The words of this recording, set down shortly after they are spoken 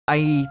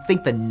I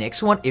think the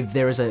next one, if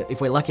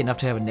we're lucky enough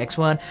to have a next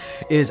one,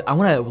 is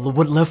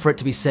would love for it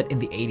to be set in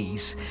the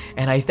 80s.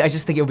 And I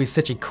just think it would be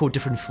such a cool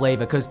different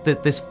flavor, because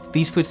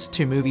these first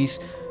two movies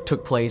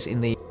took place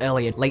in the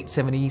late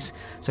 70s,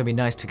 so it'd be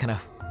nice to kind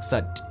of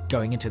start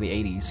going into the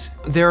 80s.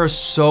 There are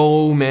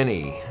so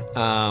many.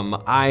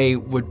 I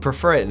would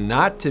prefer it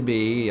not to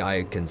be,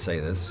 I can say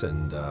this,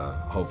 and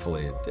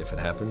hopefully if it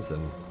happens,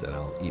 then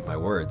I'll eat my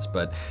words,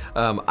 but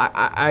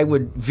I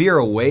would veer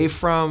away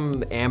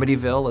from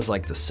Amityville as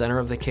like the center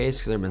of the case,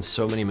 because there have been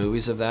so many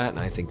movies of that, and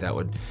I think that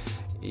would,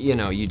 you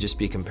know, you'd just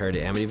be compared to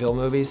Amityville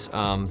movies.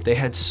 They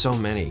had so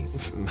many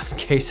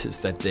cases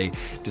that they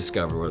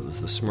discovered, whether it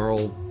was the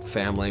Smurl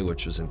family,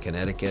 which was in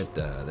Connecticut.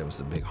 There was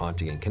a big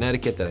haunting in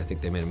Connecticut that I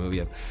think they made a movie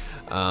of.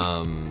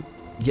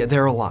 Yeah,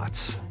 there are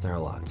lots. There are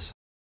lots.